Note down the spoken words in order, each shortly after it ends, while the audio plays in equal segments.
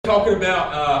Talking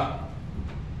about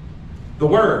the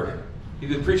Word. He's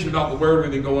been preaching about the Word.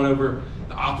 We've been going over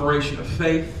the operation of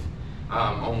faith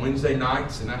on Wednesday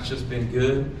nights, and that's just been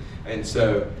good. And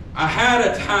so I had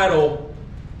a title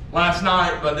last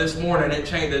night, but this morning it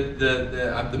changed.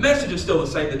 The message is still the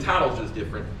same. The title's just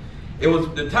different.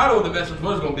 The title of the message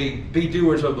was going to be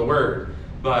doers of the Word,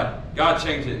 but God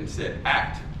changed it and said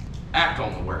act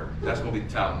on the Word. That's going to be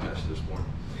the title of the message this morning.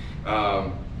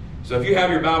 So if you have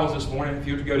your Bibles this morning, if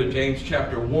you were to go to James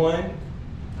chapter 1,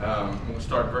 I'm going to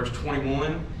start at verse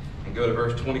 21 and go to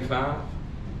verse 25.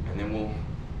 And then we'll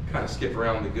kind of skip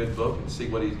around the good book and see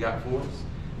what he's got for us.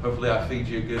 Hopefully I feed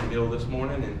you a good meal this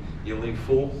morning and you'll leave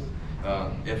full.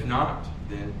 If not,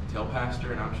 then tell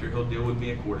Pastor and I'm sure he'll deal with me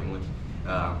accordingly.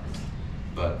 And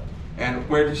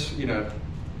we're just,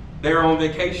 they're on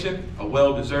vacation, a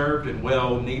well-deserved and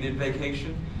well-needed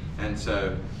vacation. And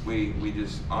so we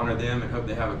just honor them and hope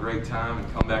they have a great time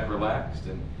and come back relaxed.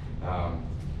 And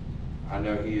I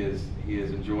know he is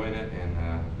enjoying it,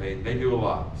 and they do a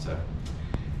lot. So,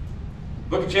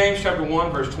 Book of James, chapter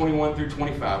 1, verse 21 through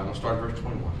 25. I'm going to start at verse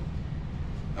 21.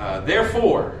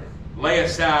 Therefore, lay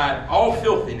aside all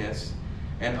filthiness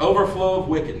and overflow of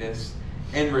wickedness,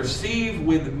 and receive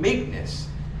with meekness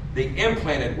the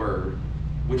implanted word,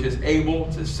 which is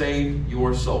able to save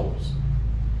your souls.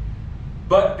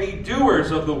 But be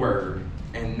doers of the word,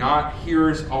 and not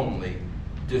hearers only,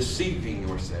 deceiving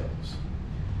yourselves.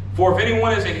 For if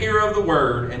anyone is a hearer of the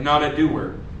word, and not a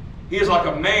doer, he is like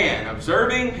a man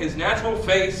observing his natural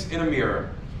face in a mirror.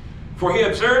 For he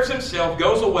observes himself,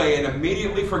 goes away, and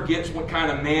immediately forgets what kind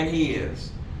of man he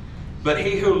is. But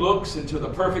he who looks into the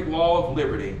perfect law of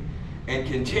liberty, and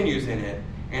continues in it,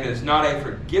 and is not a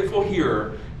forgetful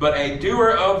hearer, but a doer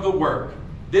of the work,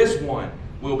 this one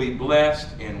will be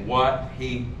blessed in what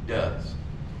he does.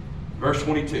 Verse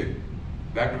 22.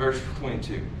 Back to verse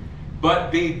 22. But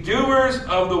be doers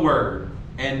of the word,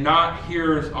 and not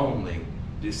hearers only,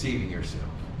 deceiving yourself.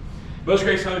 Most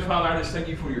gracious Heavenly Father, I just thank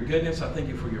you for your goodness. I thank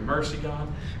you for your mercy, God.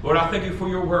 Lord, I thank you for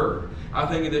your word. I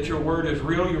thank you that your word is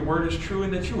real, your word is true,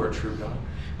 and that you are true, God.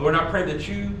 Lord, I pray that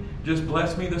you just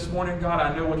bless me this morning, God.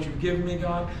 I know what you've given me,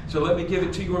 God. So let me give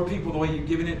it to your people the way you've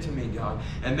given it to me, God.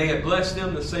 And may it bless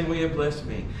them the same way it blessed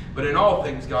me. But in all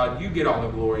things, God, you get all the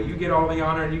glory, you get all the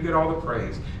honor, and you get all the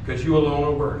praise, because you alone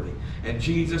are worthy. In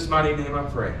Jesus' mighty name I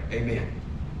pray. Amen.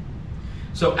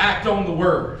 So act on the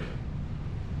word.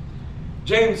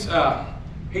 James,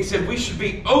 he said we should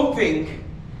be open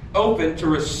to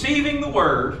receiving the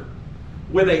word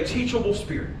with a teachable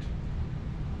spirit.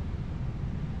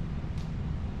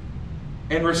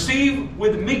 And receive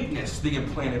with meekness the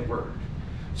implanted word.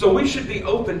 So we should be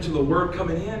open to the word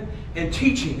coming in and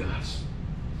teaching us.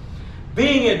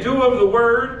 Being a doer of the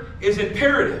word is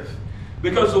imperative,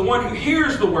 because the one who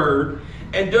hears the word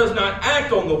and does not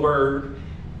act on the word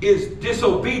is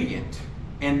disobedient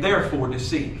and therefore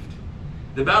deceived.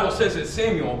 The Bible says in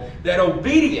Samuel that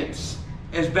obedience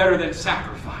is better than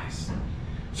sacrifice.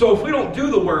 So if we don't do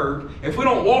the word, if we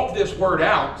don't walk this word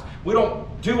out, we don't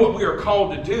do what we are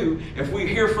called to do, if we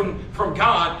hear from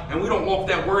God and we don't walk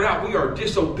that word out, we are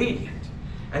disobedient.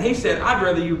 And he said, I'd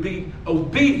rather you be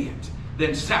obedient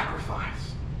than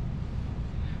sacrifice.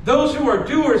 Those who are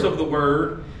doers of the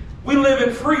word, we live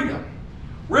in freedom,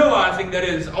 realizing that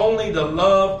it is only the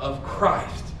love of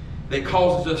Christ that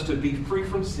causes us to be free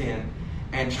from sin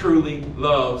and truly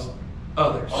loves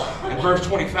others. In verse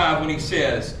 25, when he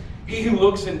says, he who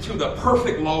looks into the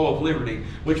perfect law of liberty,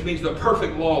 which means the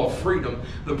perfect law of freedom,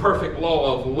 the perfect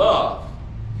law of love,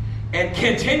 and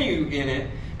continue in it,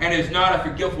 and is not a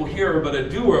forgetful hearer, but a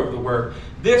doer of the word,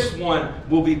 this one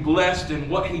will be blessed in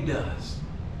what he does.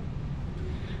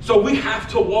 So we have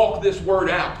to walk this word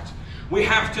out. We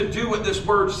have to do what this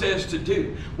word says to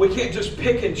do. We can't just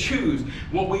pick and choose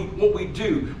what we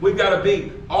do. We've got to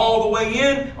be all the way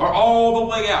in or all the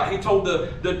way out. He told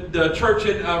the church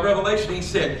in Revelation, he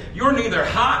said, you're neither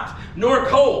hot nor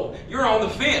cold. You're on the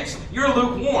fence. You're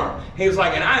lukewarm. He was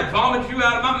like, and I vomit you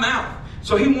out of my mouth.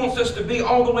 So he wants us to be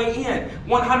all the way in,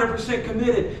 100%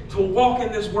 committed to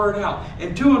walking this word out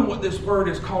and doing what this word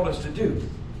has called us to do.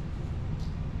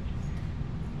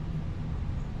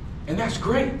 And that's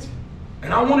great.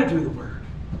 And I want to do the word.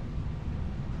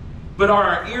 But are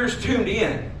our ears tuned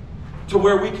in to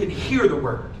where we can hear the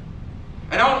word?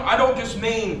 And I don't just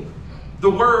mean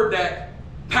the word that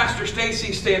Pastor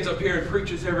Stacy stands up here and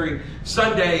preaches every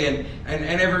Sunday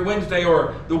and every Wednesday,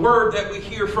 or the word that we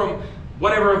hear from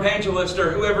whatever evangelist or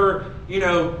whoever,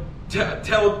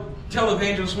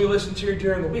 televangelists we listen to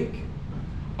during the week.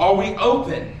 Are we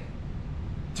open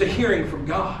to hearing from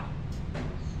God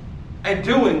and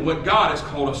doing what God has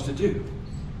called us to do?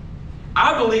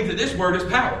 I believe that this word is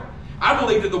power. I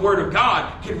believe that the Word of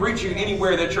God can reach you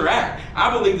anywhere that you're at. I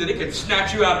believe that it can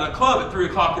snatch you out of the club at 3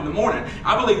 o'clock in the morning.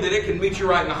 I believe that it can meet you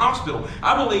right in the hospital.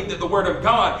 I believe that the Word of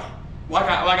God, like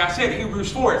I said,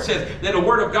 Hebrews 4, it says that the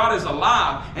Word of God is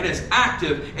alive and it's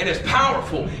active and it's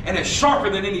powerful and it's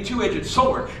sharper than any two-edged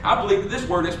sword. I believe that this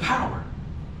Word is power.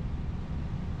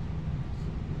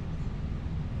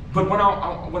 But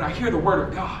when I hear the Word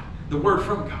of God, the Word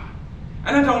from God,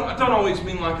 and I don't always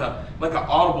mean like an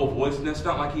audible voice, and that's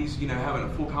not like he's having a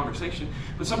full conversation,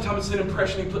 but sometimes it's an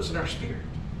impression he puts in our spirit.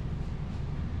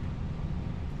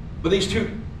 But these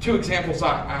two examples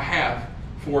I have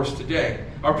for us today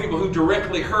are people who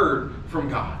directly heard from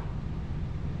God.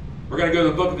 We're going to go to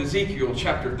the book of Ezekiel,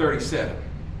 chapter 37.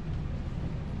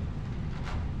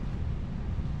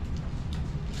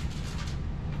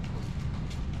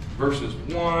 Verses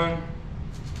 1.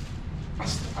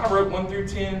 I wrote 1 through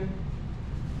 10.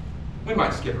 We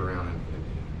might skip around in a bit.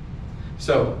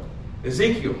 So,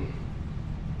 Ezekiel,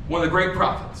 one of the great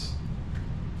prophets.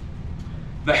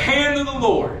 The hand of the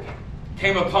Lord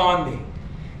came upon me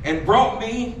and brought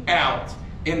me out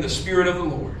in the spirit of the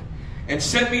Lord and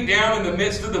set me down in the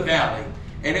midst of the valley,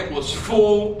 and it was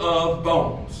full of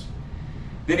bones.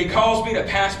 Then he caused me to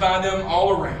pass by them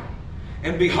all around.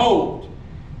 And behold,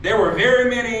 there were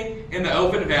very many in the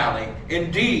open valley.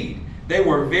 Indeed, they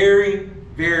were very,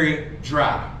 very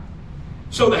dry.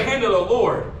 So the hand of the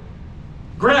Lord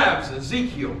grabs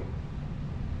Ezekiel.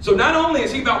 So not only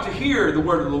is he about to hear the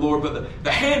word of the Lord, but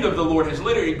the hand of the Lord has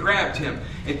literally grabbed him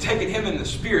and taken him in the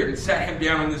spirit and sat him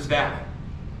down in this valley.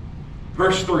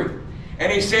 Verse 3.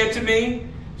 And he said to me,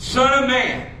 Son of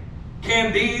man,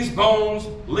 can these bones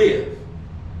live?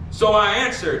 So I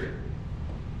answered,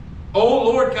 O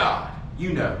Lord God,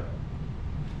 you know.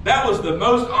 That was the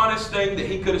most honest thing that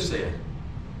he could have said.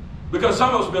 Because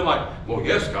some of us have been like, well,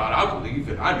 yes, God, I believe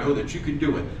and I know that you can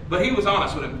do it. But he was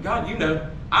honest with him. God, you know.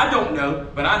 I don't know,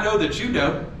 but I know that you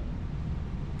know.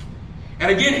 And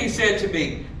again he said to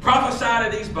me, prophesy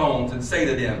to these bones and say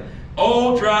to them,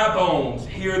 O dry bones,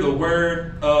 hear the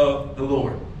word of the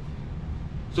Lord.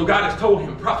 So God has told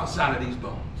him, prophesy to these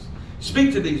bones.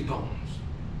 Speak to these bones.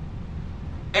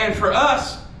 And for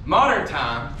us, modern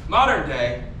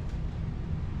day,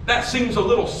 that seems a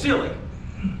little silly.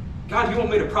 God, you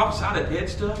want me to prophesy to dead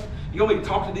stuff? You want me to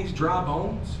talk to these dry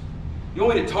bones? You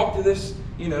want me to talk to this,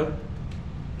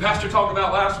 Pastor talked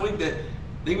about last week that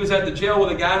he was at the jail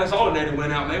with a guy and his alternator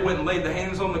went out, and they went and laid the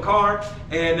hands on the car,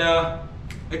 and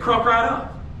it crunk right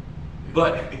up.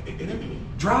 But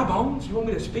dry bones? You want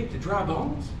me to speak to dry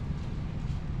bones?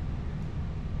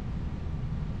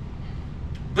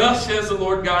 Thus says the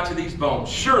Lord God to these bones,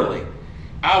 surely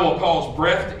I will cause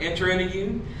breath to enter into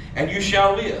you, and you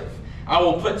shall live. I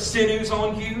will put sinews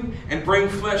on you and bring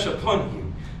flesh upon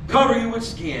you, cover you with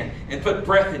skin and put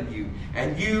breath in you,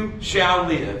 and you shall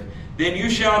live. Then you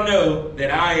shall know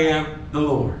that I am the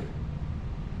Lord.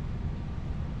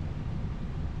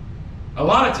 A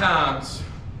lot of times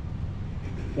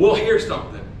we'll hear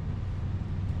something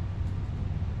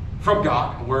from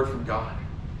God, a word from God.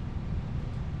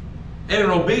 And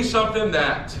it'll be something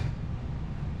that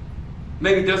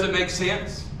maybe doesn't make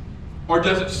sense, or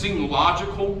doesn't seem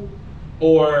logical,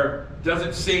 or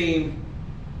doesn't seem,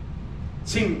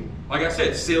 like I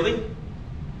said, silly.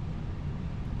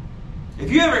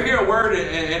 If you ever hear a word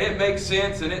and it makes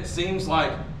sense and it seems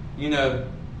like, you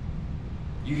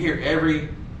hear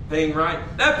everything right,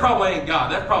 that probably ain't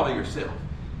God. That's probably yourself.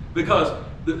 Because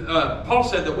Paul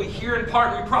said that we hear in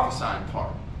part and we prophesy in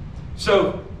part.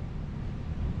 So,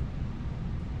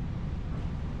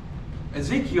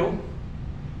 Ezekiel,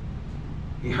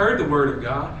 he heard the word of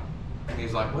God. And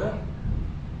he's like, well,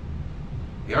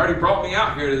 he already brought me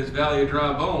out here to this valley of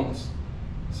dry bones.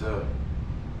 So,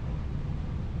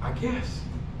 I guess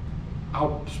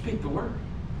I'll speak the word.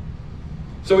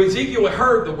 So Ezekiel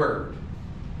heard the word.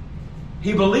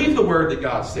 He believed the word that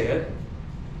God said.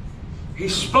 He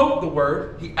spoke the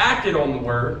word. He acted on the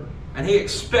word. And he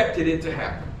expected it to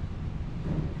happen.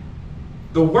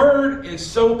 The word is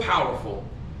so powerful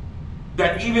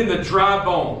that even the dry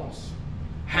bones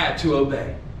had to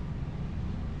obey.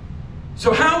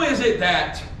 So how is it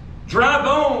that dry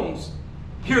bones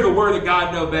hear the word of God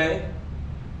and obey,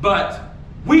 but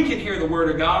we can hear the word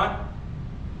of God?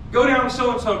 Go down to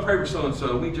so-and-so and pray for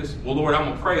so-and-so. Well, Lord, I'm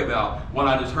going to pray about what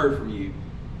I just heard from you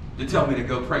to tell me to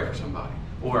go pray for somebody.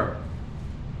 Or,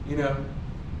 you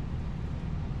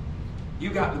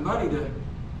got the money to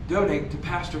donate to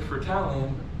Pastor for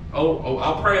Thailand. Oh,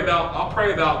 I'll pray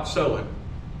about sowing.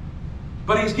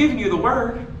 But he's giving you the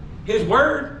word. His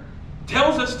word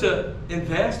tells us to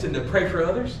invest and to pray for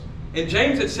others. In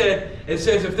James it said It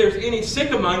says, if there's any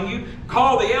sick among you,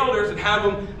 call the elders and have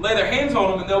them lay their hands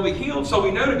on them and they'll be healed. So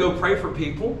we know to go pray for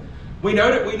people. We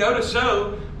know to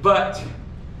sow, but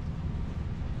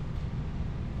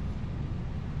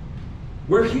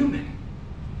we're human.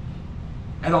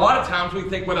 And a lot of times we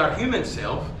think with our human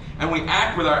self, and we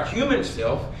act with our human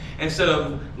self, instead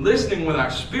of listening with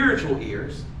our spiritual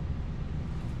ears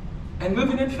and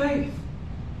moving in faith.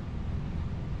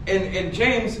 In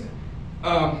James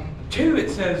 2,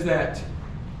 it says that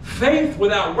faith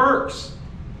without works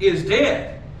is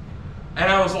dead.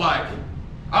 And I was like,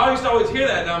 I used to always hear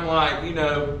that, and I'm like,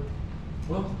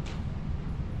 well,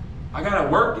 I got to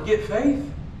work to get faith.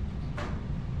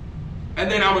 And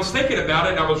then I was thinking about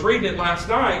it, and I was reading it last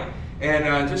night,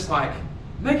 and just like,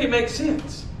 make it make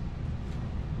sense.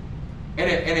 And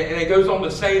it goes on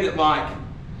to say that, like,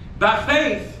 by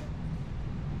faith,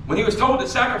 when he was told to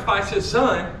sacrifice his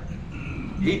son,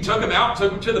 he took him out,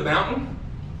 took him to the mountain,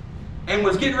 and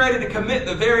was getting ready to commit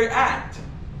the very act.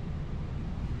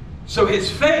 So his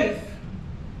faith,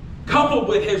 coupled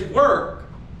with his work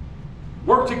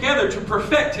together to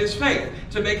perfect his faith,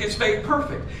 to make his faith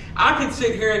perfect. I can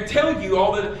sit here and tell you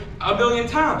a million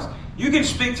times. You can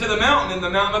speak to the mountain and the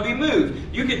mountain will be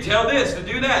moved. You can tell this to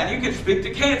do that. And you can speak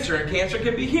to cancer and cancer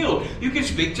can be healed. You can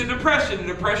speak to depression and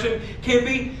depression can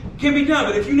be done.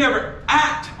 But if you never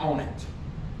act on it,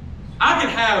 I can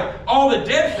have all the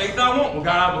dead faith I want. Well,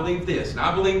 God, I believe this and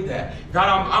I believe that.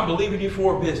 God, I'm believing you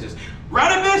for a business.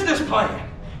 Write a business plan.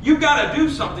 You've got to do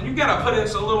something. You've got to put in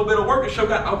a little bit of work to show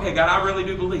God, okay, God, I really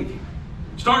do believe you.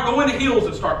 Start going to hills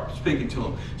and start speaking to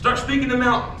them. Start speaking to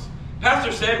mountains.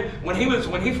 Pastor said when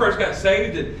he first got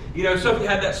saved, that, Sophie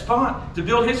had that spot to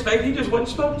build his faith, he just went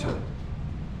and spoke to it.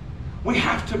 We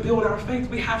have to build our faith.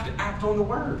 We have to act on the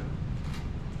word.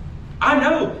 I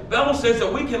know the Bible says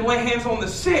that we can lay hands on the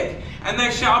sick and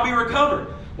they shall be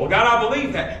recovered. Well, God, I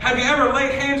believe that. Have you ever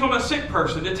laid hands on a sick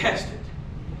person to test it?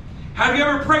 Have you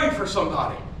ever prayed for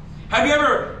somebody? Have you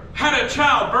ever had a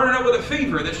child burning up with a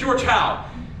fever that's your child?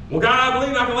 Well, God, I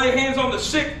believe I can lay hands on the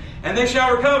sick and they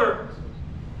shall recover.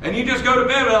 And you just go to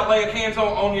bed without laying hands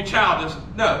on your child.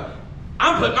 No.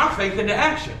 I'm putting my faith into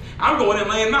action. I'm going and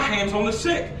laying my hands on the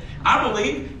sick. I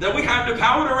believe that we have the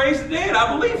power to raise the dead.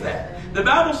 I believe that. The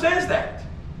Bible says that.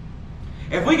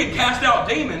 If we can cast out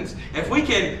demons, if we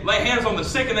can lay hands on the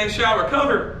sick and they shall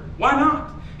recover, why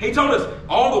not? He told us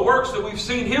all the works that we've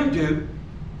seen him do.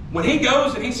 When he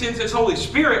goes and he sends his Holy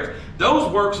Spirit,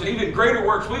 those works and even greater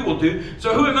works we will do.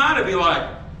 So who am I to be like,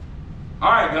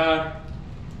 all right, God,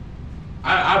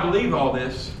 I believe all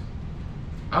this.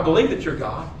 I believe that you're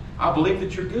God. I believe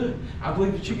that you're good. I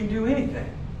believe that you can do anything.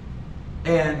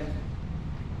 And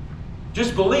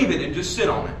just believe it and just sit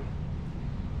on it.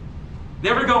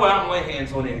 Never go out and lay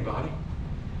hands on anybody.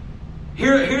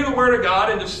 Hear the word of God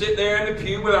and just sit there in the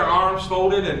pew with our arms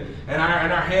folded and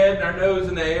our head and our nose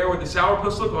in the air with the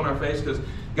sourpuss look on our face because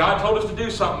God told us to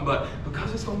do something, but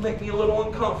because it's going to make me a little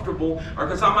uncomfortable, or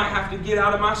because I might have to get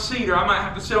out of my seat, or I might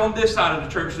have to sit on this side of the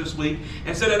church this week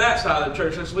instead of that side of the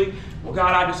church this week, well,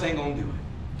 God, I just ain't going to do it.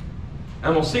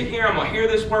 I'm going to sit here, I'm going to hear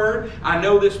this word. I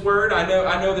know this word. I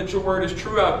know that your word is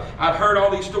true. I've heard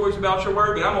all these stories about your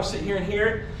word, but I'm going to sit here and hear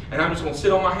it, and I'm just going to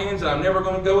sit on my hands, and I'm never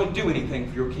going to go and do anything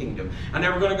for your kingdom. I'm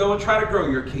never going to go and try to grow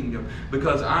your kingdom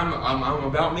because I'm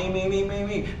about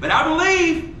me. But I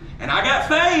believe, and I got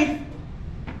faith.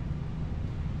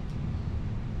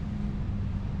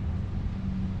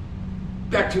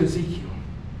 Back to Ezekiel.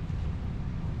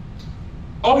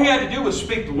 All he had to do was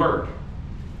speak the word.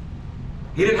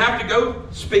 He didn't have to go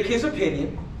speak his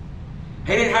opinion.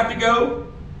 He didn't have to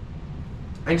go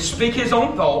and speak his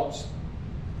own thoughts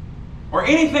or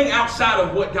anything outside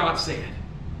of what God said.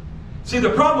 See,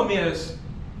 the problem is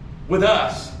with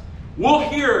us, we'll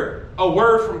hear a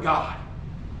word from God.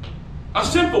 A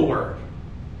simple word.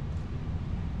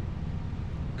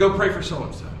 Go pray for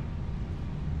so-and-so.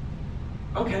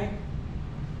 Okay.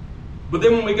 But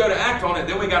then when we go to act on it,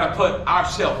 then we got to put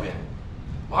ourselves in it.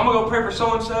 Well, I'm going to go pray for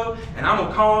so-and-so, and I'm going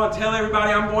to call and tell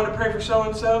everybody I'm going to pray for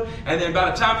so-and-so. And then by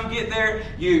the time you get there,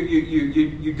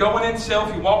 you're going in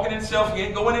self, you're walking in self, you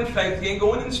ain't going in faith, you ain't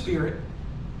going in spirit.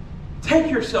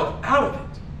 Take yourself out of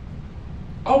it.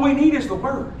 All we need is the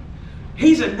Word.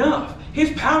 He's enough.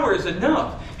 His power is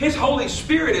enough. His Holy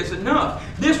Spirit is enough.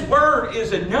 This Word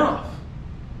is enough.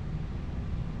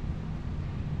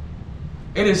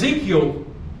 In Ezekiel,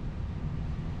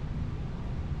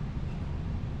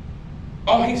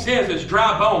 all he says is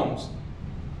dry bones.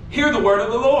 Hear the word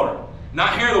of the Lord.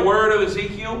 Not hear the word of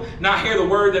Ezekiel. Not hear the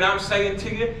word that I'm saying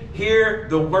to you. Hear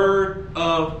the word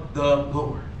of the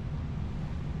Lord.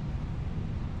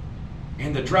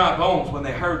 And the dry bones, when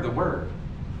they heard the word,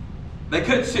 They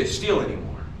couldn't sit still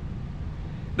anymore.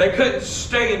 They couldn't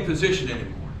stay in position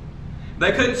anymore.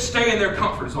 They couldn't stay in their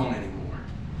comfort zone anymore.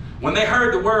 When they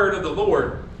heard the word of the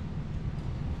Lord,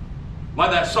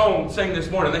 like that song sang this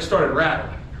morning, they started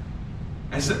rattling.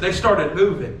 And so they started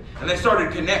moving. And they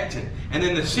started connecting. And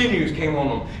then the sinews came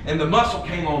on them. And the muscle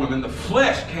came on them. And the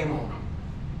flesh came on them.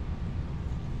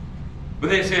 But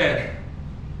they said,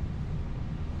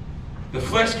 the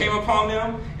flesh came upon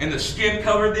them. And the skin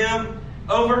covered them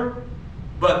over.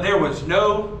 But there was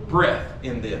no breath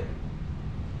in them.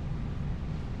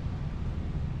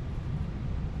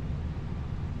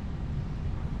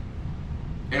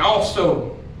 And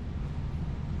also,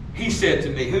 he said to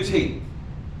me, who's he?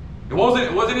 It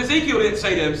wasn't Ezekiel didn't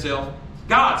say to himself.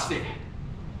 God said,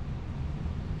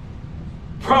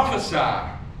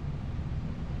 prophesy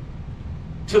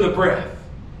to the breath.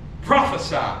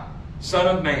 Prophesy,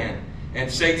 Son of Man,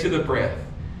 and say to the breath,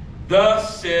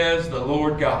 thus says the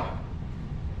Lord God,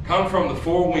 come from the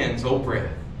four winds, O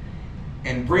breath,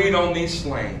 and breathe on these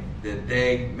slain, that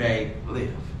they may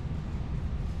live.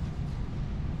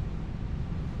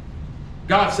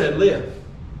 God said, live.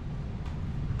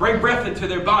 Bring breath into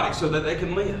their body so that they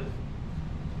can live.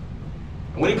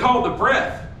 And when he called the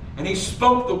breath, and he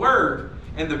spoke the word,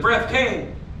 and the breath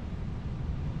came,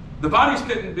 the bodies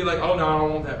couldn't be like, oh no, I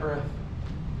don't want that breath.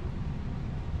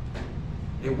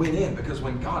 It went in, because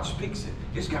when God speaks it,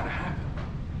 it's got to happen.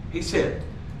 He said,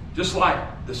 just like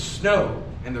the snow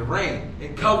and the rain,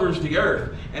 it covers the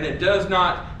earth, and it does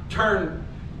not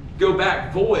go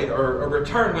back void or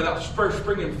return without first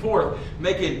springing forth,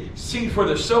 making seed for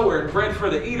the sower and bread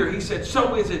for the eater. He said,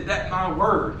 so is it that my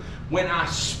word, when I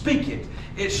speak it,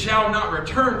 it shall not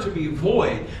return to me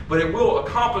void, but it will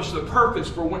accomplish the purpose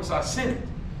for whence I sent it.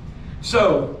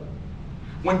 So,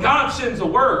 when God sends a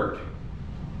word,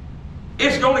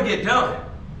 it's going to get done.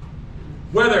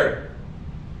 Whether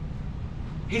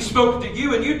he spoke to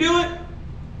you and you do it,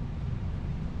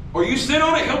 or you sit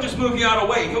on it, he'll just move you out of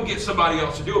the way. He'll get somebody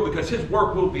else to do it, because his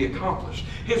work will be accomplished.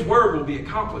 His word will be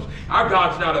accomplished. Our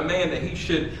God's not a man that he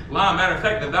should lie. Matter of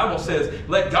fact, the Bible says,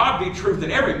 let God be truth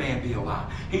and every man be a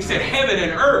lie. He said, heaven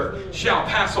and earth shall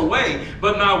pass away,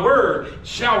 but my word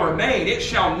shall remain. It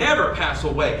shall never pass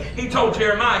away. He told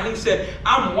Jeremiah, he said,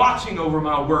 I'm watching over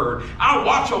my word. I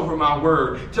watch over my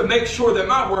word to make sure that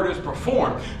my word is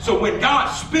performed. So when God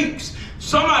speaks,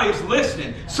 somebody's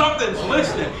listening. Something's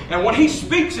listening. And what he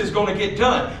speaks is going to get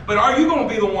done. But are you going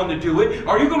to be the one to do it?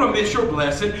 Are you going to miss your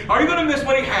blessing? Are you going to miss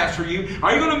what he has for you?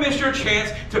 Are you going to miss your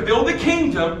chance to build the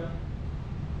kingdom?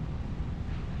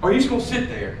 Or are you just going to sit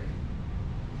there?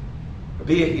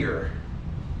 Be a hearer.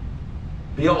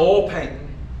 Be an oil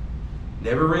painting.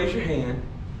 Never raise your hand.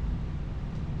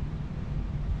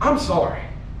 I'm sorry.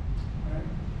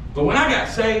 But when I got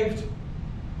saved,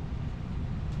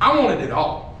 I wanted it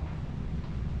all.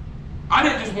 I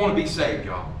didn't just want to be saved,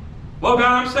 y'all. Well,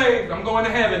 God, I'm saved. I'm going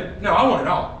to heaven. No, I want it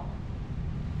all.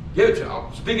 Give it to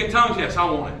y'all. Speak in tongues? Yes, I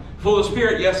want it. Full of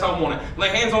Spirit? Yes, I want it. Lay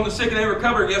hands on the sick and they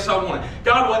recover? Yes, I want it.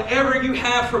 God, whatever you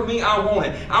have for me, I want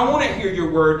it. I want to hear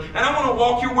your word, and I want to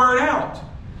walk your word out.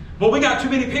 Well, we got too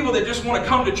many people that just want to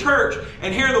come to church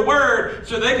and hear the word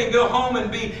so they can go home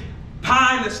and be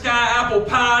pie in the sky, apple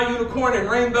pie, unicorn and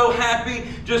rainbow happy,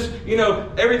 just,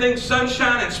 everything's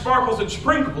sunshine and sparkles and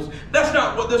sprinkles. That's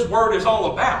not what this word is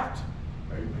all about.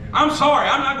 Amen. I'm sorry,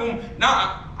 I'm not going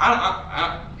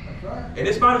to, and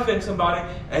this might offend somebody,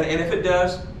 and if it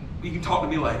does, you can talk to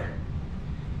me later.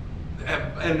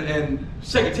 And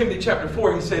 2 Timothy chapter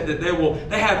 4, he said that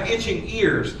they have itching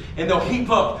ears, and they'll heap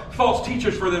up false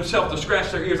teachers for themselves to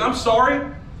scratch their ears. I'm sorry.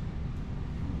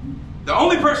 The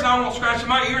only person I want scratching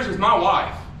my ears is my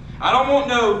wife. I don't want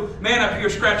no man up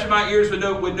here scratching my ears with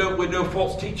no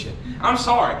false teaching. I'm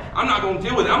sorry. I'm not going to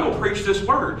deal with it. I'm going to preach this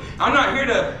word. I'm not here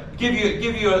to give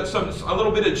you a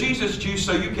little bit of Jesus juice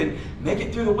so you can make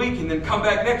it through the week and then come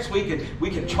back next week and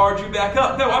we can charge you back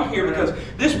up. No, I'm here because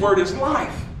this word is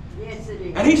life. Yes, it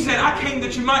is. And he said, I came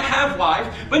that you might have life,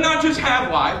 but not just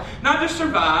have life, not just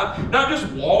survive, not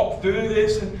just walk through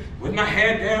this and with my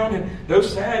head down and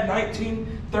those sad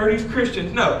 1930s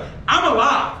Christians. No, I'm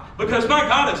alive because my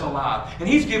God is alive and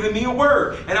he's given me a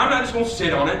word. And I'm not just going to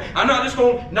sit on it. I'm not just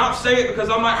going to not say it because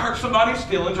I might hurt somebody's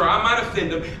feelings or I might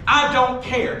offend them. I don't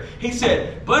care. He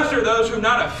said, blessed are those who are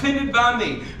not offended by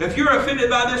me. If you're offended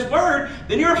by this word,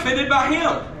 then you're offended by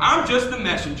him. I'm just the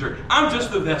messenger. I'm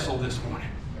just the vessel this morning.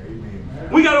 Amen.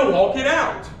 We got to walk it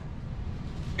out.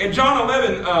 In John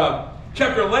 11,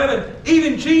 chapter 11,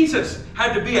 even Jesus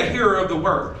had to be a hearer of the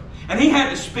word. And he had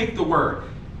to speak the word.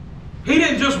 He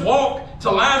didn't just walk to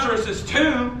Lazarus'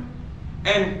 tomb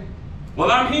and,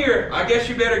 well, I'm here. I guess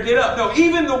you better get up. No,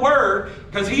 even the word,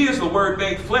 because he is the word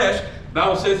made flesh, The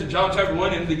Bible says in John chapter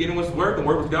 1, in the beginning was the Word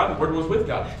was God, and the Word was with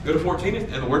God. Go to 14,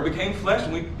 and the Word became flesh,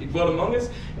 and He dwelt among us,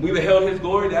 and we beheld His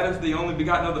glory. That is the only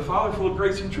begotten of the Father, full of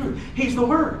grace and truth. He's the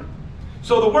Word.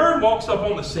 So the Word walks up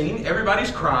on the scene.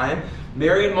 Everybody's crying.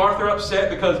 Mary and Martha are upset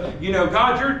because,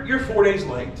 God, you're 4 days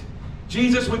late.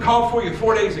 Jesus, we called for you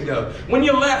 4 days ago. When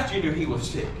you left, you knew He was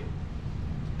sick.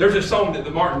 There's a song that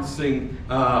the Martins sing.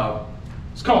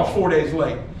 It's called 4 Days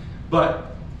Late.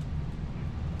 But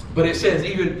it says,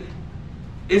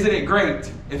 isn't it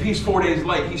great if He's 4 days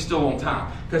late, He's still on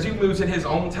time? Because He moves in His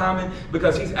own timing,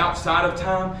 because He's outside of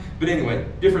time. But anyway,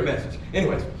 different message.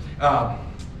 Anyways,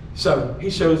 so He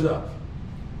shows up.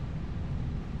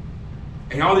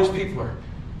 And all these people are,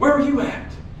 where are you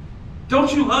at?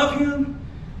 Don't you love Him?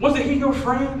 Wasn't He your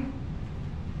friend?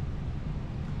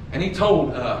 And He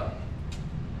told the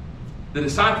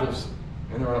disciples,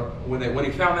 and when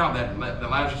He found out that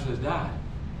Lazarus has died,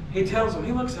 He tells them,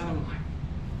 He looks at them like,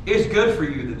 it's good for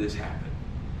you that this happened.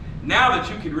 Now that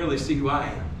you can really see who I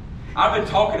am. I've been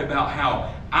talking about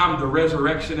how I'm the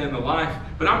resurrection and the life,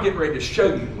 but I'm getting ready to show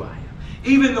you who I am.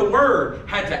 Even the Word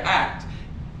had to act.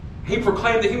 He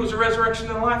proclaimed that He was the resurrection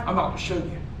and the life. I'm about to show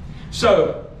you.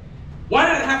 So, why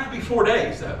did it have to be 4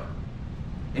 days, though?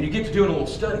 And you get to doing a little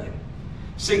studying.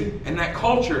 See, in that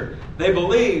culture, they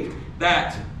believed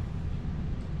that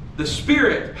the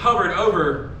spirit hovered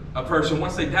over a person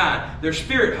once they died. Their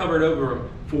spirit hovered over them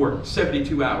for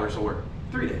 72 hours or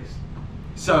 3 days.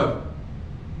 So,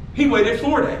 He waited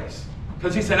 4 days.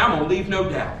 Because He said, I'm going to leave no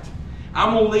doubt.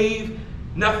 I'm going to leave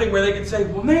nothing where they could say,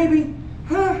 well, maybe,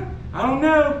 I don't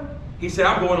know. He said,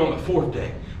 I'm going on the 4th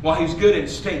day. While He's good and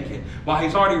stinking. While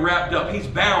He's already wrapped up. He's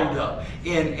bound up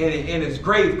in His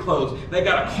grave clothes. They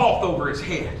got a cloth over His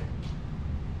head.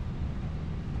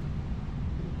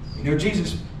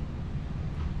 Jesus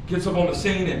gets up on the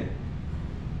scene and,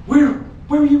 where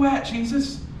are you at,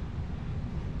 Jesus?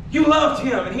 You loved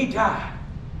Him and He died.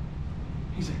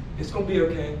 He said, it's going to be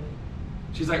okay.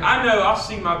 She's like, I know, I'll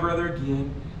see my brother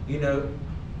again,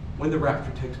 when the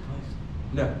rapture takes place.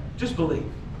 No, just believe.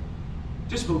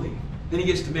 Just believe. Then He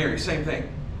gets to Mary, same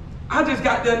thing. I just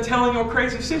got done telling your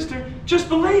crazy sister, just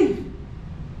believe.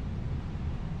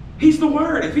 He's the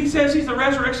Word. If He says He's the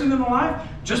resurrection and the life,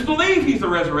 just believe He's the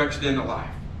resurrection and the life.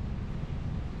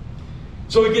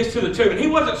 So He gets to the tomb, and He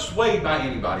wasn't swayed by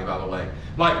anybody, by the way.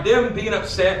 Like them being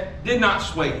upset did not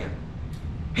sway Him.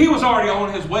 He was already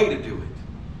on His way to do it.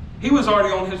 He was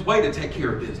already on His way to take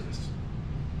care of business.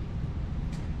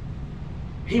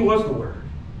 He was the Word.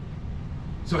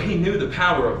 So He knew the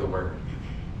power of the Word.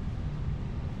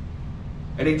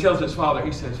 And He tells His Father,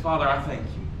 He says, Father, I thank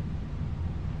you.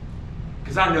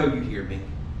 Because I know you hear me.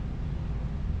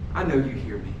 I know you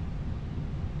hear me.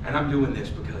 And I'm doing this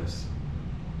because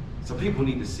some people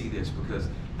need to see this, because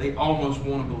they almost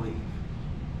want to believe.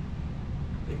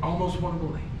 They almost want to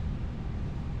believe.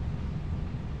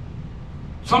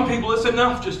 Some people, it's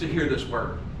enough just to hear this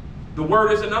word. The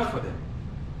Word is enough for them.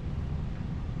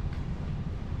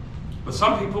 But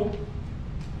some people,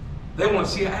 they want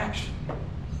to see an action.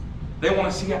 They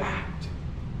want to see an act.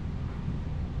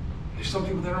 There's some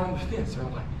people that are on the fence. They're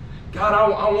like, God,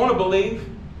 I want to believe.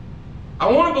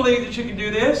 I want to believe that you can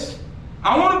do this.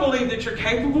 I want to believe that you're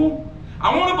capable.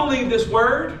 I want to believe this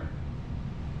word.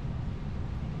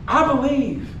 I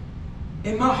believe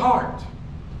in my heart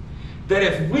that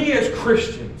if we as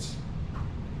Christians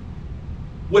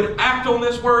would act on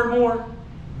this word more,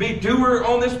 be doer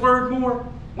on this word more,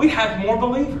 we'd have more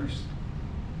believers.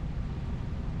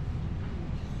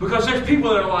 Because there's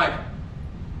people that are like,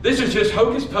 this is just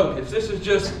hocus pocus. This is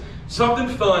just something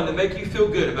fun to make you feel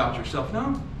good about yourself.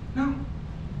 No.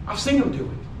 I've seen them do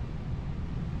it.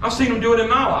 I've seen them do it in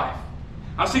my life.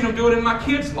 I've seen them do it in my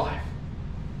kids' life.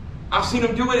 I've seen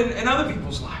them do it in other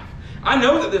people's life. I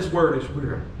know that this word is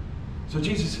real. So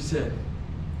Jesus has said,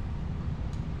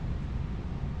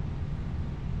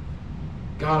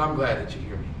 God, I'm glad that you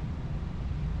hear me.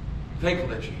 I'm thankful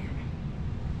that you hear me.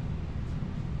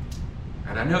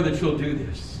 And I know that you'll do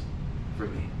this for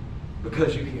me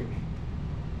because you hear me.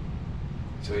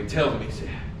 So He tells me, He said,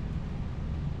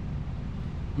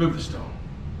 move the stone.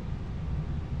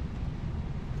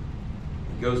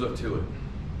 He goes up to it.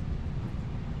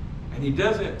 And He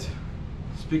doesn't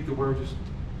speak the word just,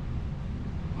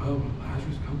 well,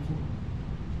 Lazarus, come forward.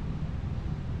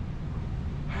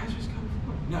 Lazarus, come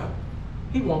forward. No.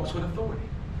 He walks with authority.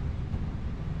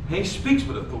 And He speaks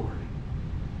with authority.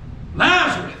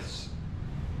 Lazarus,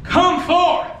 come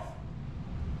forth.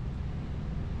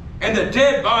 And the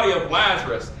dead body of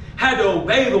Lazarus had to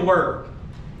obey the word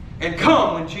and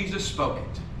come when Jesus spoke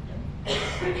it.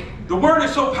 The word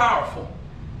is so powerful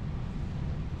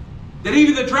That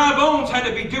even the dry bones had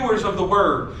to be doers of the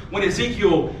word when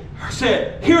Ezekiel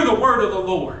said, hear the word of the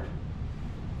Lord.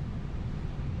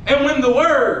 And when the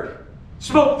word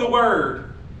spoke the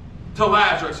word to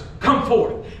Lazarus, come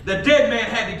forth, the dead man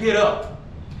had to get up.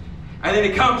 And then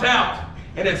he comes out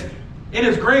and it's in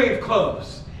his grave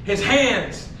clothes. His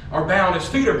hands are bound, his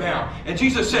feet are bound. And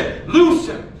Jesus said, loose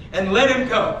him and let him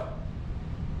go.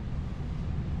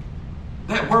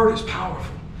 That word is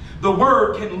powerful. The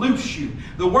word can loose you.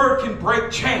 The word can break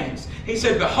chains. He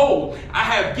said, behold, I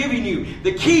have given you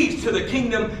the keys to the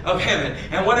kingdom of heaven.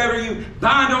 And whatever you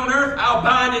bind on earth, I'll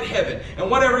bind in heaven. And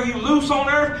whatever you loose on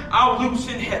earth, I'll loose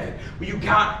in heaven. Well, you've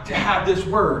got to have this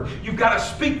word. You've got to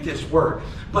speak this word.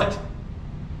 But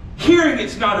hearing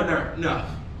it's not enough.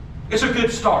 It's a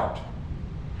good start.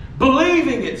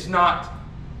 Believing it's not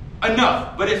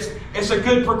enough, but it's a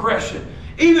good progression.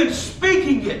 Even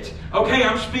speaking it. Okay,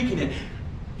 I'm speaking it.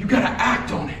 You've got to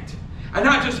act on it. And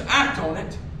not just act on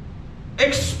it.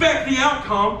 Expect the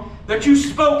outcome that you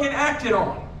spoke and acted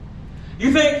on.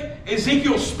 You think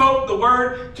Ezekiel spoke the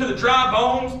word to the dry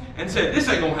bones and said, this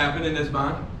ain't going to happen in this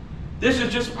mind. This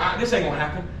ain't going to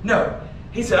happen. No.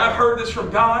 He said, I've heard this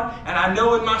from God, and I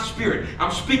know in my spirit.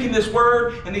 I'm speaking this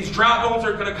word, and these dry bones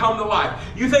are going to come to life.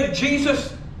 You think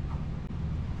Jesus...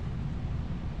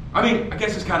 I mean, I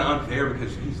guess it's kind of unfair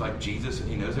because he's like Jesus and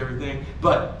he knows everything.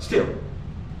 But still,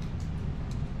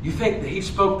 you think that he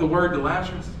spoke the word to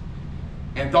Lazarus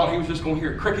and thought he was just going to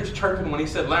hear crickets chirping when he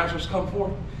said, Lazarus, come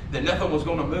forth? That nothing was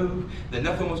going to move? That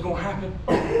nothing was going to happen?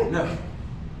 No.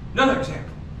 Another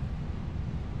example.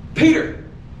 Peter.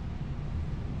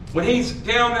 When he's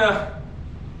down,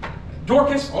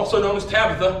 Dorcas, also known as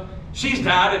Tabitha, she's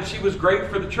died and she was great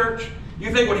for the church.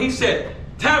 You think when he said,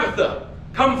 Tabitha,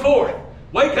 come forth,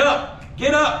 wake up,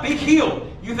 get up, be healed.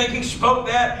 You think he spoke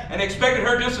that and expected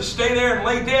her just to stay there and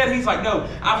lay dead? He's like, no,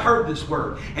 I've heard this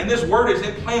word. And this word is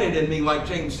implanted in me, like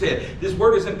James said. This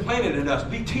word is implanted in us.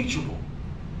 Be teachable.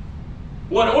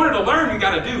 Well, in order to learn, you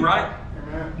got to do, right?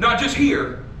 Amen. Not just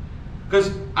hear.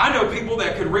 Because I know people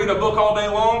that could read a book all day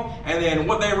long and then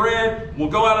what they read will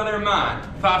go out of their mind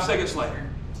 5 seconds later.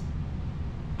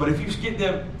 But if you get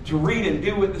them to read and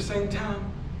do it at the same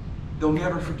time, they'll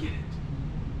never forget it.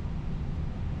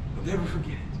 They'll never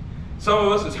forget it. Some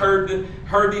of us has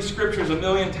heard these scriptures a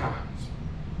million times.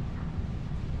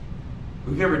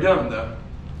 We've never done them, though.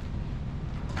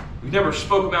 We've never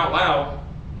spoke them out loud.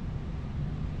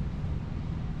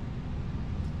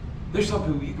 There's some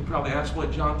people you could probably ask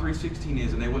what John 3:16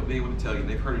 is, and they wouldn't be able to tell you.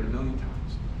 They've heard it a million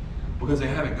times. Because they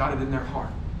haven't got it in their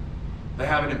heart. They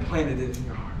haven't implanted it in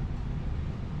your heart.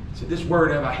 So this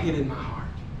word have I hid in my heart,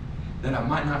 that I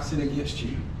might not sin against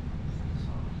you.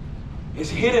 It's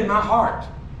hid in my heart.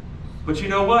 But you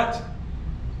know what?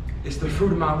 It's the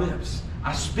fruit of my lips.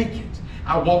 I speak it.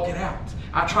 I walk it out.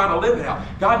 I try to live it out.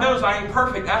 God knows I ain't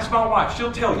perfect. Ask my wife.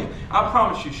 She'll tell you. I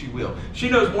promise you she will. She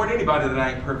knows more than anybody that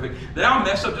I ain't perfect. That I'll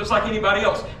mess up just like anybody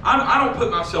else. I don't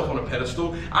put myself on a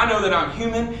pedestal. I know that I'm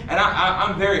human, and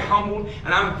I'm very humbled,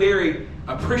 and I'm very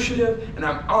appreciative, and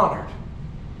I'm honored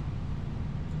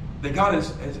that God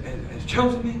has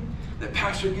chosen me, that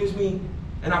Pastor gives me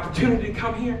an opportunity to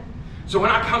come here. So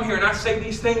when I come here and I say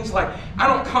these things, like, I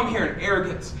don't come here in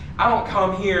arrogance. I don't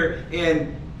come here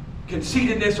in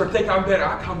conceitedness or think I'm better.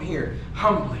 I come here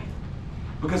humbly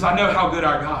because I know how good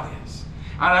our God is.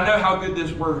 And I know how good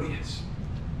this word is.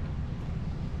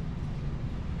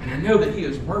 And I know that He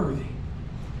is worthy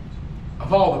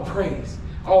of all the praise,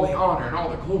 all the honor, and all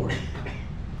the glory.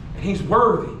 And He's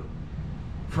worthy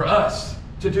for us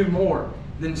to do more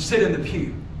than sit in the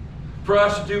pew. For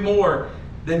us to do more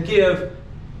than give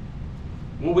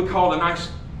what we call a nice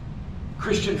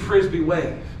Christian Frisbee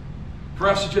wave. For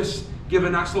us to just give a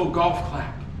nice little golf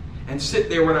clap and sit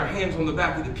there with our hands on the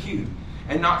back of the pew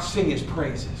and not sing His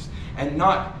praises and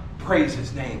not praise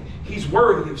His name. He's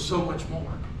worthy of so much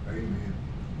more. Amen.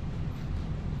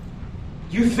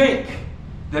 You think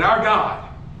that our God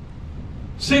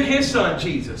sent His Son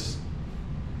Jesus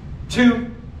to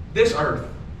this earth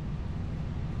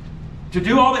to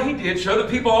do all that He did, show the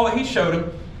people all that He showed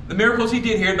them, the miracles He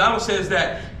did here. The Bible says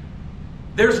that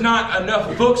there's not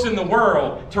enough books in the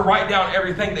world to write down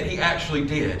everything that He actually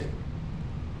did.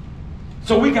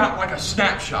 So we got like a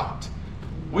snapshot.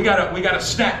 We got a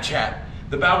Snapchat.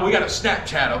 The Bible, we got a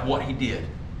Snapchat of what He did.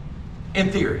 In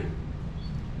theory.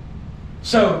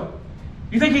 So,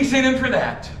 you think He sent Him for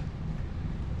that?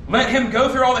 Let Him go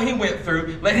through all that He went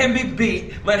through. Let Him be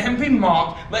beat. Let Him be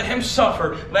mocked. Let Him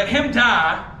suffer. Let Him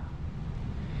die.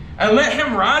 And let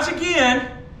Him rise again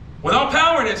with all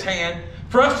power in His hand,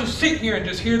 for us to sit here and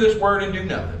just hear this word and do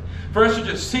nothing. For us to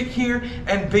just sit here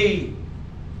and be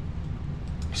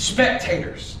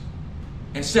spectators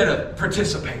instead of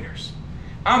participators.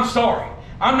 I'm sorry.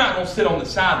 I'm not going to sit on the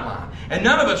sideline. And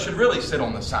none of us should really sit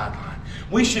on the sideline.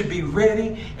 We should be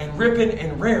ready and ripping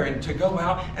and raring to go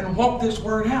out and walk this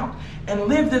word out and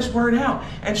live this word out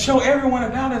and show everyone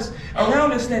around us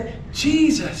that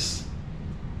Jesus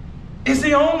is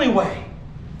the only way.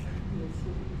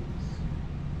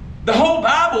 The whole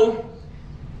Bible,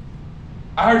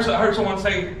 I heard someone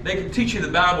say they can teach you the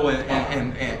Bible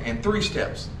in 3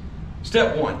 steps.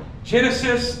 Step 1,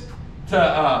 Genesis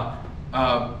to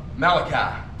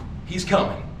Malachi, He's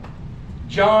coming.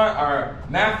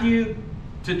 Matthew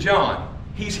to John,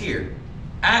 He's here.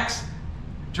 Acts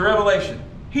to Revelation,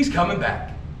 He's coming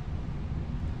back.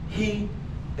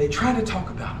 They tried to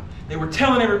talk about Him. They were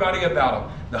telling everybody about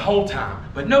Him the whole time,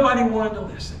 but nobody wanted to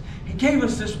listen. He gave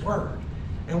us this word,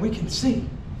 and we can see.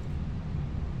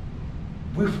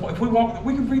 If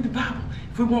we can read the Bible.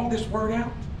 If we walk this word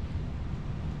out,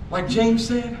 like James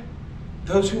said,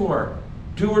 those who are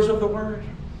doers of the word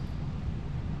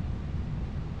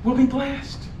will be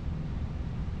blessed.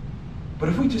 But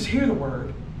if we just hear the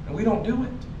word and we don't do it,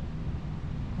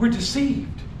 we're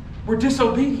deceived. We're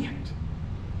disobedient.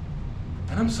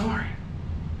 And I'm sorry.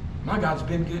 My God's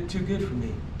been too good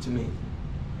to me.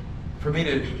 For me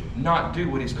to not do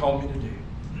what He's called me to do.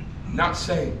 Not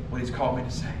say what He's called me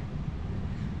to say.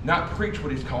 Not preach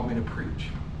what He's called me to preach.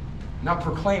 Not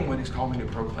proclaim what He's called me to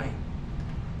proclaim.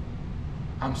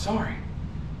 I'm sorry.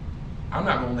 I'm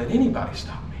not going to let anybody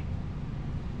stop me.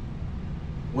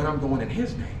 When I'm going in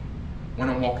His name, when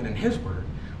I'm walking in His word,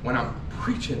 when I'm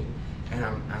preaching and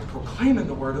I'm proclaiming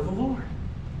the word of the Lord.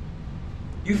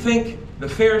 You think the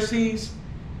Pharisees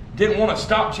didn't want to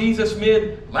stop Jesus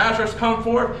mid Lazarus come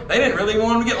forth? They didn't really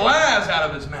want him to get lies out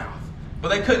of his mouth. But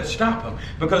they couldn't stop him.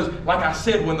 Because, like I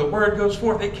said, when the word goes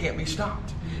forth, it can't be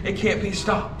stopped. It can't be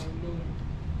stopped.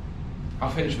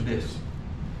 I'll finish with this.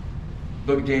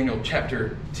 Book of Daniel,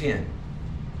 chapter 10.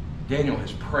 Daniel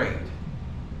has prayed.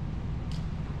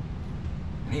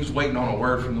 And he's waiting on a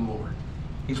word from the Lord.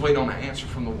 He's waiting on an answer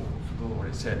from the Lord.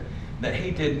 It said that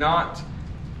he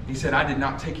said, I did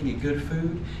not take any good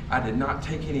food. I did not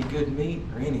take any good meat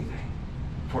or anything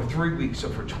for 3 weeks. So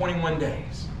for 21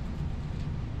 days.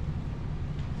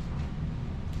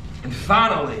 And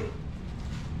finally,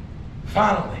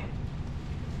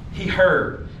 he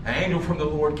heard an angel from the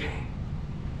Lord came.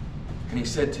 And he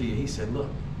said to you, he said, look,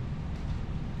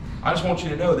 I just want you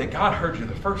to know that God heard you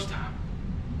the first time.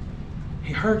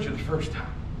 He heard you the first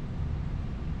time.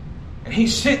 And He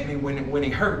sent me when He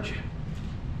heard you.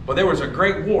 But there was a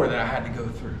great war that I had to go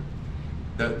through.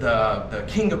 The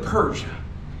king of Persia.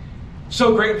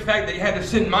 So great, in fact, that He had to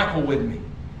send Michael with me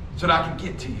so that I could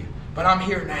get to you. But I'm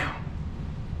here now.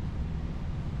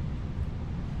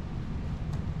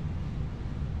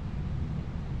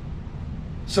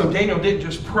 So Daniel didn't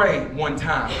just pray one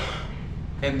time.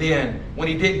 And then when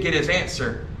he didn't get his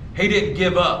answer, he didn't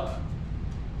give up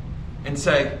and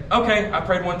say, okay, I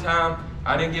prayed one time.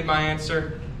 I didn't get my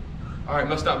answer. All right,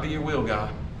 must not be your will,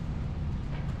 God.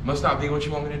 Must not be what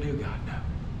you want me to do, God. No.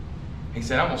 He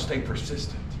said, I'm going to stay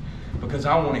persistent because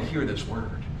I want to hear this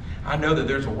word. I know that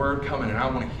there's a word coming and I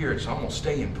want to hear it, so I'm going to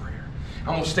stay in prayer. I'm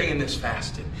going to stay in this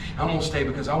fasting. I'm going to stay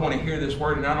because I want to hear this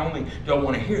word. And not only do I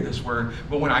want to hear this word,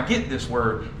 but when I get this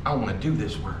word, I want to do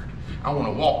this word. I want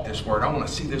to walk this word. I want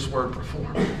to see this word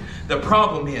perform. The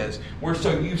problem is we're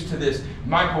so used to this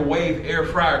microwave, air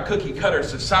fryer, cookie cutter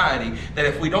society that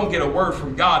if we don't get a word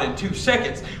from God in 2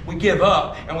 seconds, we give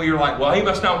up and we're like, well, He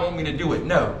must not want me to do it.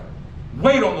 No.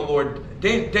 Wait on the Lord.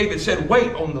 David said,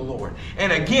 wait on the Lord.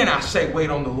 And again, I say,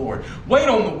 wait on the Lord. Wait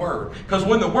on the word. Because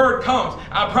when the word comes,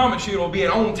 I promise you it'll be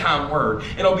an on-time word.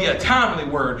 It'll be a timely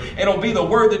word. It'll be the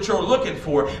word that you're looking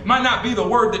for. It might not be the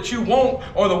word that you want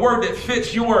or the word that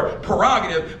fits your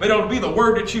prerogative, but it'll be the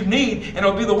word that you need. And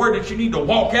it'll be the word that you need to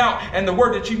walk out and the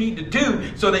word that you need to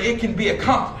do so that it can be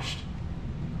accomplished.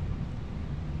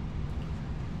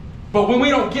 But when we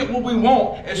don't get what we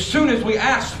want, as soon as we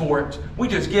ask for it, we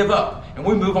just give up. And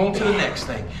we move on to the next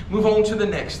thing. Move on to the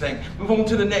next thing. Move on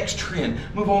to the next trend.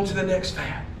 Move on to the next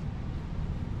fad.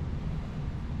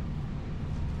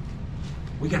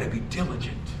 We got to be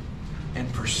diligent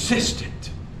and persistent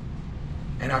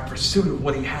in our pursuit of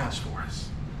what He has for us.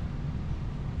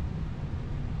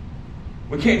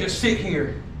 We can't just sit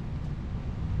here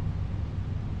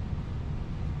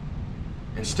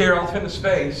and stare off into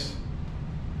space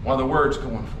while the word's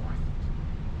going forth.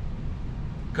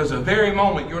 Because the very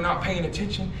moment you're not paying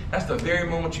attention, that's the very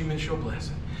moment you miss your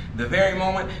blessing. The very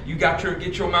moment you get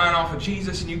your mind off of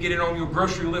Jesus and you get it on your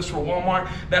grocery list for Walmart,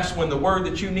 that's when the word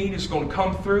that you need is going to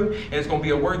come through, and it's going to be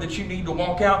a word that you need to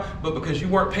walk out. But because you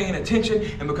weren't paying attention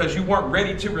and because you weren't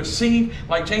ready to receive,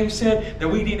 like James said, that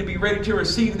we need to be ready to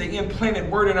receive the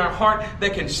implanted word in our heart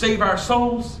that can save our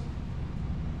souls.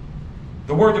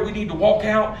 The word that we need to walk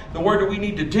out, the word that we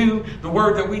need to do, the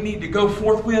word that we need to go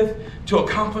forth with to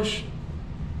accomplish.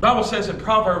 The Bible says in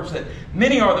Proverbs that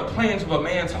many are the plans of a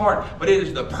man's heart, but it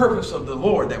is the purpose of the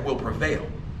Lord that will prevail.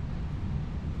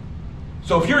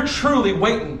 So if you're truly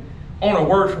waiting on a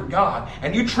word from God,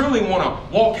 and you truly want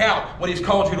to walk out what He's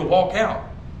called you to walk out,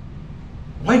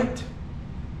 wait.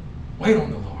 Wait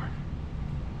on the Lord.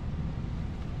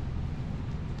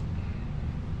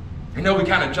 I know we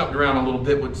kind of jumped around a little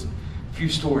bit with a few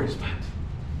stories, but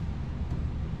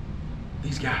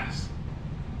these guys,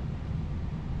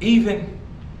 even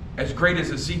as great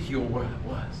as Ezekiel was,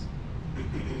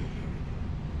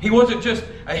 he wasn't just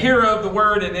a hearer of the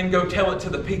word and then go tell it to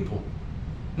the people.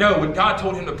 No, when God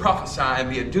told him to prophesy and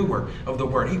be a doer of the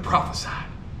word, he prophesied.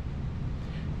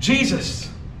 Jesus,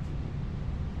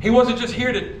 he wasn't just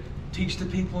here to teach the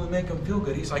people and make them feel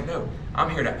good. He's like, no, I'm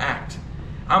here to act.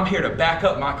 I'm here to back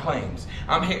up my claims.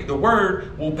 I'm here. The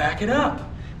word will back it up.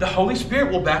 The Holy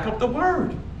Spirit will back up the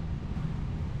word.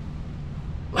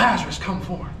 Lazarus, come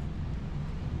forth.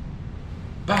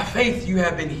 By faith you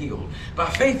have been healed. By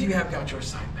faith you have got your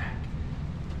sight back.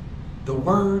 The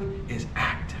word is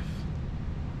active.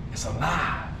 It's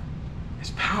alive.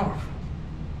 It's powerful.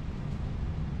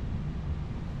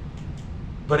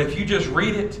 But if you just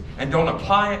read it and don't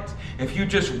apply it, if you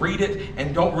just read it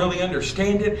and don't really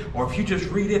understand it, or if you just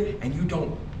read it and you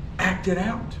don't act it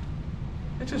out,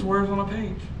 it's just words on a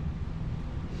page.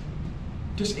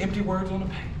 Just empty words on a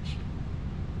page.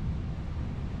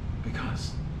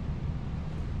 Because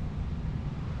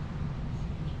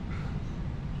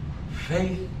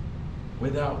faith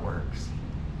without works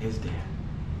is dead.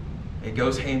 It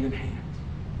goes hand in hand.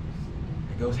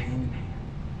 It goes hand in hand.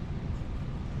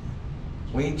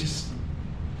 We ain't just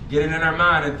get it in our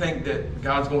mind and think that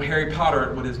God's going to Harry Potter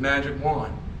it with his magic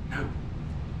wand. No.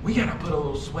 We got to put a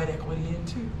little sweat equity in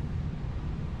too.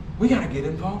 We got to get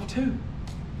involved too.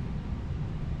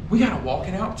 We got to walk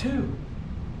it out too.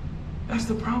 That's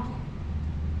the problem.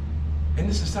 In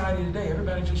the society today,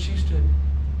 everybody just used to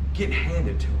get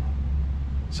handed to them.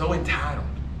 So entitled.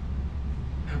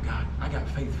 Oh God, I got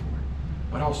faith for it.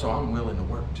 But also I'm willing to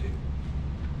work too.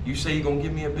 You say you're going to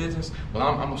give me a business? Well,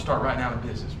 I'm going to start writing out a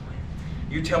business plan.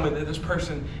 You tell me that this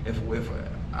person, if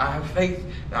I have faith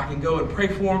that I can go and pray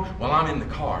for them while I'm in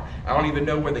the car. I don't even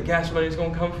know where the gas money is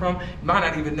going to come from. Might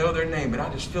not even know their name, but I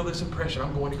just feel this impression.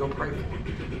 I'm going to go pray for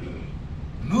them.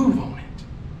 Move on it.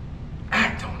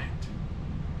 Act on it.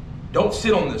 Don't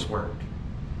sit on this word.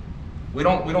 We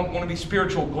don't want to be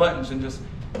spiritual gluttons and just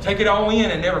take it all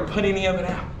in and never put any of it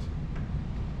out.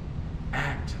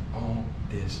 Act on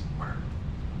this word.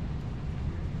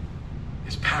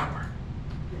 It's power.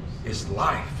 It's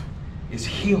life. It's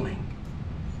healing.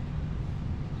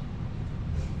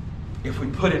 If we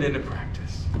put it into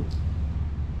practice.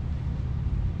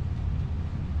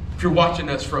 If you're watching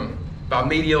us from by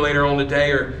media later on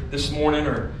today or this morning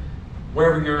or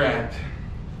wherever you're at,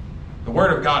 the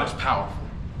Word of God is powerful.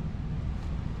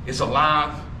 It's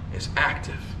alive. It's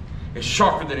active. It's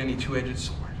sharper than any two-edged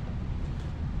sword.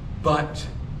 But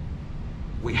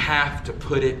we have to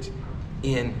put it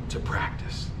into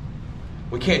practice.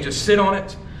 We can't just sit on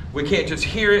it. We can't just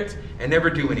hear it and never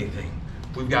do anything.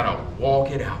 We've got to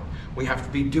walk it out. We have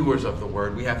to be doers of the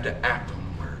word. We have to act on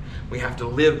the word. We have to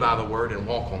live by the word and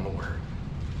walk on the word.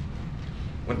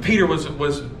 When Peter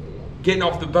was getting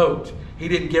off the boat, he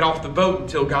didn't get off the boat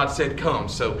until God said, come.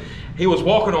 So he was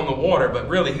walking on the water, but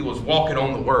really he was walking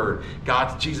on the word.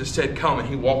 Jesus said, come, and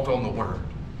he walked on the word.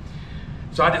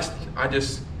 So I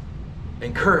just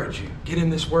encourage you, get in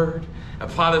this word,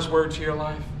 apply this word to your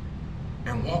life,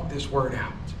 and walk this word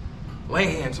out. Lay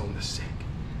hands on the sick.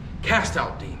 Cast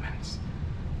out demons.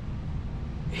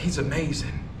 He's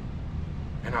amazing.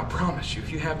 And I promise you,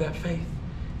 if you have that faith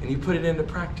and you put it into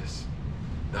practice,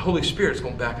 the Holy Spirit's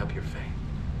going to back up your faith.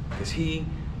 Because He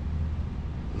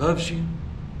loves you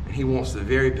and He wants the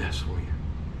very best for you.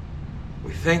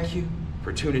 We thank you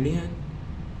for tuning in.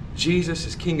 Jesus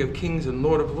is King of Kings and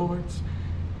Lord of Lords.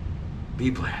 Be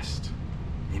blessed.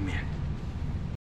 Amen.